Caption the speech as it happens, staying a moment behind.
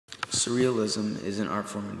Surrealism is an art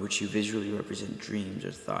form in which you visually represent dreams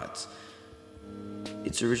or thoughts.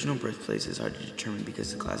 Its original birthplace is hard to determine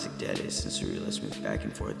because the classic Dadaist and Surrealists moved back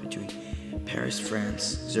and forth between Paris,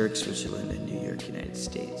 France, Zurich, Switzerland, and New York, United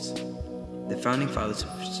States. The founding fathers of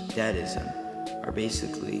Dadaism are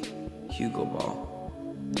basically Hugo Ball,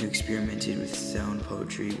 who experimented with sound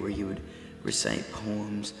poetry where he would recite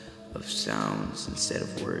poems of sounds instead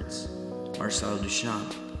of words. Marcel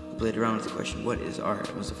Duchamp, who played around with the question, what is art,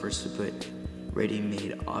 and was the first to put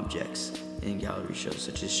ready-made objects in gallery shows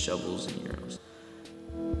such as shovels and murals.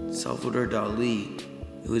 Salvador Dali,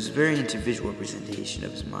 who was very into visual representation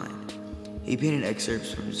of his mind. He painted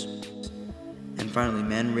excerpts from his... And finally,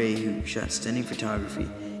 Man Ray, who shot stunning photography,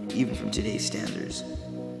 even from today's standards.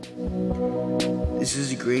 This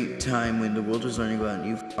was a great time when the world was learning about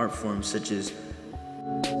new art forms such as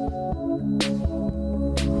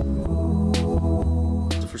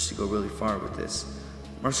the first to go really far with this.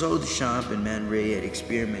 Marcel Duchamp and Man Ray had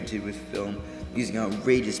experimented with film using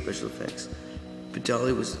outrageous special effects, but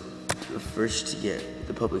Dali was the first to get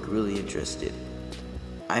the public really interested.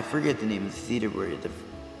 I forget the name of the theater where the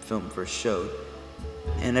film first showed,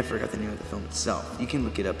 and I forgot the name of the film itself. You can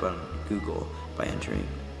look it up on Google by entering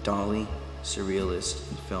Dali, Surrealist,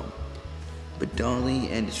 and film. But Dali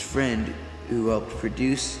and his friend, who helped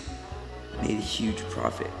produce, made a huge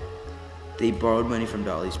profit. They borrowed money from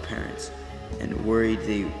Dali's parents and worried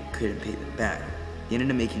they couldn't pay them back. They ended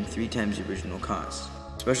up making 3 times the original cost.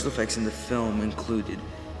 Special effects in the film included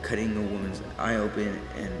cutting a woman's eye open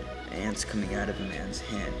and ants coming out of a man's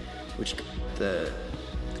hand, which got the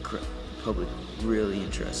public really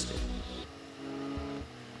interested.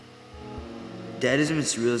 Dadaism and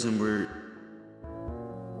Surrealism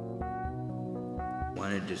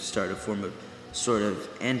wanted to start a form of sort of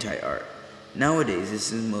anti-art. Nowadays,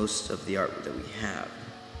 this is most of the art that we have,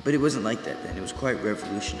 but it wasn't like that then. It was quite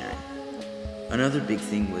revolutionary. Another big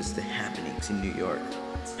thing was the happenings in New York.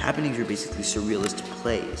 Happenings were basically surrealist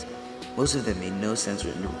plays. Most of them made no sense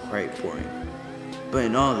and were quite boring, but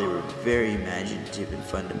in all, they were very imaginative and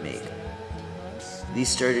fun to make. These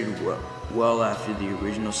started well after the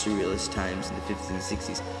original surrealist times in the 50s and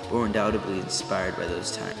 60s, but were undoubtedly inspired by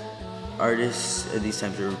those times. Artists at these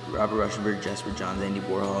times were Robert Rauschenberg, Jasper Johns, Andy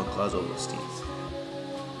Warhol, and Klaus Oberstein.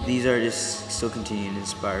 These artists still continue to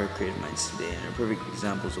inspire creative minds today and are perfect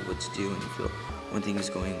examples of what to do when you feel one thing is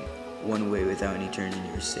going one way without any turns and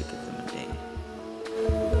you're sick of the mundane.